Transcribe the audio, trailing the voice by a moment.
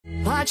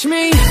Watch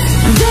me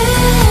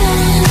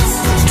dance,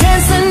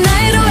 dance the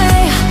night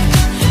away.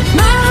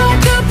 My heart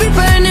could be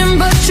burning,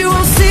 but you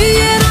won't see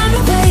it on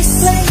my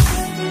face.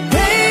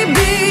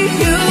 Baby,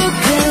 you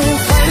can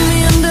find me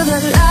under the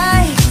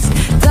lights,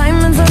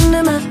 diamonds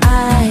under my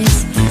eyes.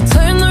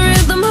 Turn the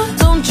rhythm up,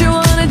 don't you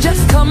wanna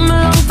just come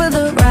along for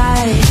the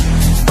ride?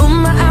 Oh,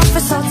 my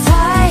outfit's all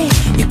tight,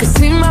 you can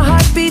see my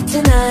heartbeat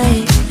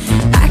tonight.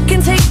 I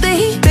can take the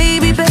heat,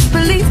 baby, best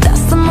believe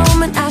that's the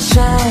moment I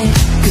shine.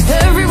 'Cause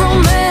every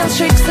romance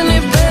shakes and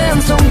it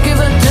bends, don't give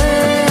a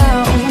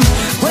damn.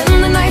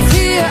 When the night's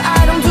here,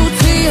 I don't do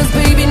tears,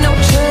 baby, no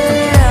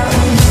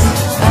chance.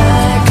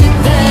 I could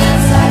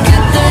dance, I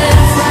could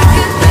dance, I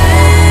could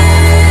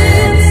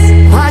dance.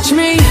 Watch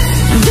me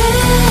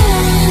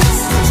dance,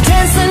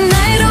 dance the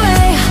night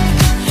away.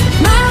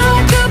 My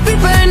heart could be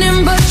burning,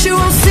 but you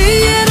won't see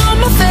it on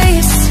my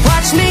face.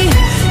 Watch me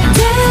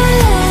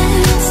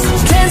dance,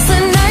 dance the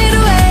night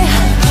away.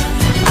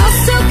 I'll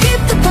still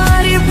keep the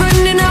party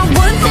running, I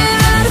want it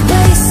out of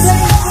place.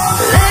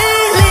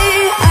 Lately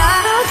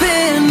I've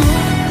been,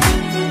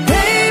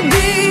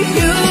 baby,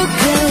 you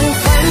can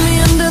find me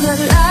under the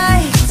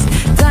lights,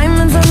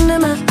 diamonds under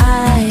my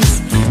eyes.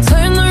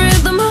 Turn the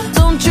rhythm up,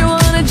 don't you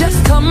wanna just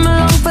come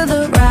along for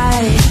the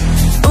ride?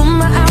 Oh,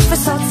 my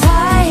outfit's all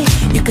tight,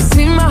 you can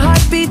see my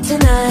heartbeat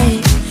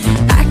tonight.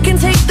 I can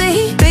take the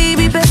heat,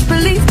 baby, best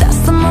believe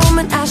that's the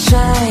moment I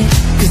shine.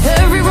 'Cause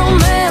every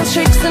romance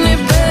shakes and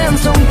it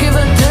bends, don't give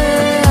a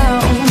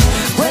damn.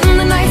 When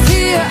the night's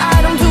here, I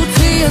don't do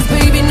tears,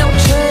 baby, no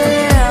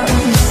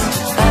chance.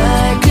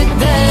 I could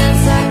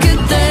dance, I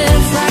could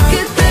dance, I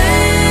could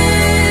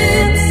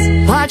dance.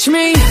 Watch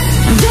me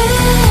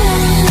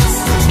dance,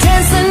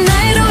 dance the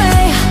night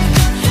away.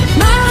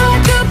 My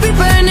heart could be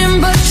burning,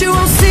 but you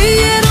won't see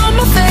it on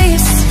my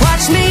face.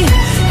 Watch me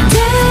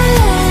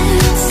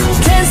dance,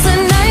 dance the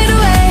night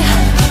away.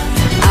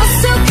 I'll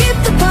still keep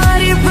the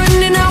party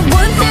running, I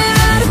want it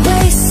out of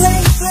place.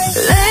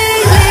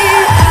 Lately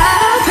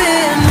I've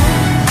been,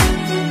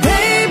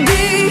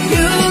 baby,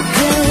 you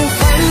can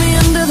find me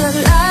under the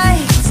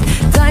lights,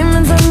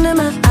 diamonds under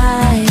my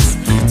eyes.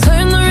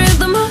 Turn the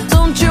rhythm up,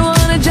 don't you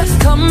wanna just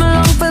come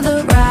along for the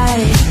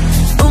ride?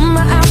 Oh,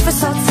 my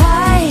outfit's all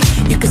tight,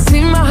 you can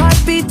see my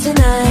heartbeat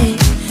tonight.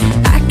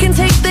 I can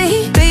take the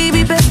heat,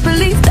 baby, best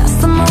believe that's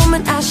the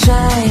moment I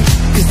shine.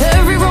 'Cause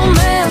every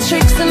romance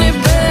shakes and it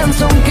bends,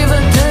 don't give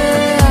a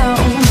damn.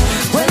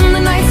 When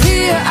the night's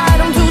here, I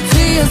don't do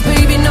tears,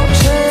 baby, no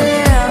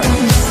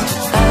chance.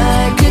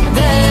 I could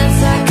dance,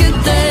 I could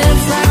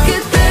dance, I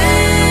could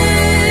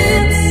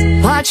dance.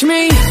 Watch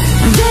me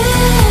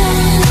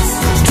dance,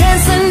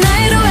 dance the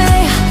night away.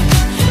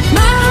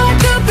 My heart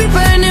could be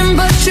burning,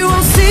 but you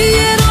won't see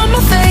it on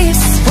my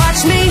face.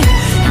 Watch me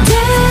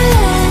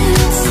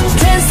dance,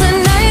 dance the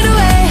night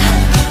away.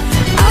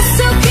 I'll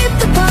still keep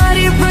the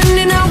party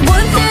running, I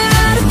want it out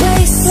of place. Lately I've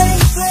been,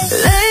 baby, you can find me under the lights, diamonds under my eyes. Turn the rhythm up, don't you wanna just come along for the ride? Oh, my outfit's all tight, you can see my heartbeat tonight. I can take the heat, baby, best believe that's the moment I shine. 'Cause every romance shakes and it bends, don't give a damn. When the night's here, I don't do tears, baby, no chance. I could dance, I could dance, I could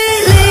dance. Watch me dance, dance the night away. My heart could be burning, but you won't see it on my face. Watch me dance, dance the night away. I'll still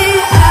keep the party running, I want it out of place.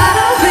 Lately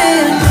I've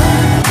been,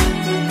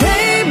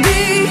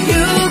 baby,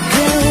 you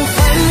can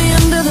find me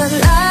under the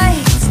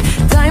lights,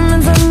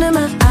 diamonds under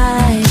my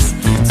eyes.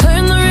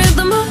 Turn the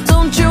rhythm up,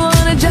 don't you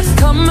wanna just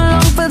come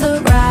along for the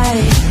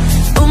ride?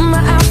 Oh,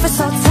 my outfit's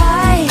all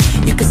tight,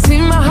 you can see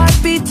my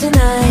heartbeat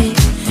tonight.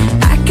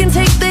 I can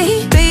take the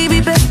heat, baby,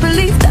 best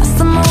believe that's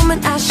the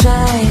moment I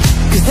shine.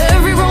 'Cause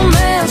every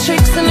romance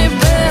shakes and it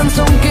bends,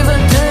 don't give a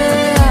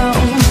damn.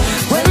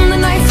 When the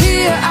night's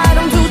here, I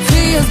don't do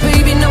tears,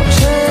 baby, no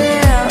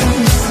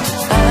chance.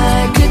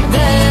 I could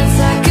dance,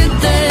 I could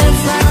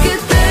dance, I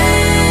could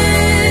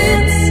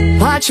dance.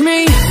 Watch me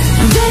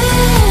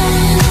dance.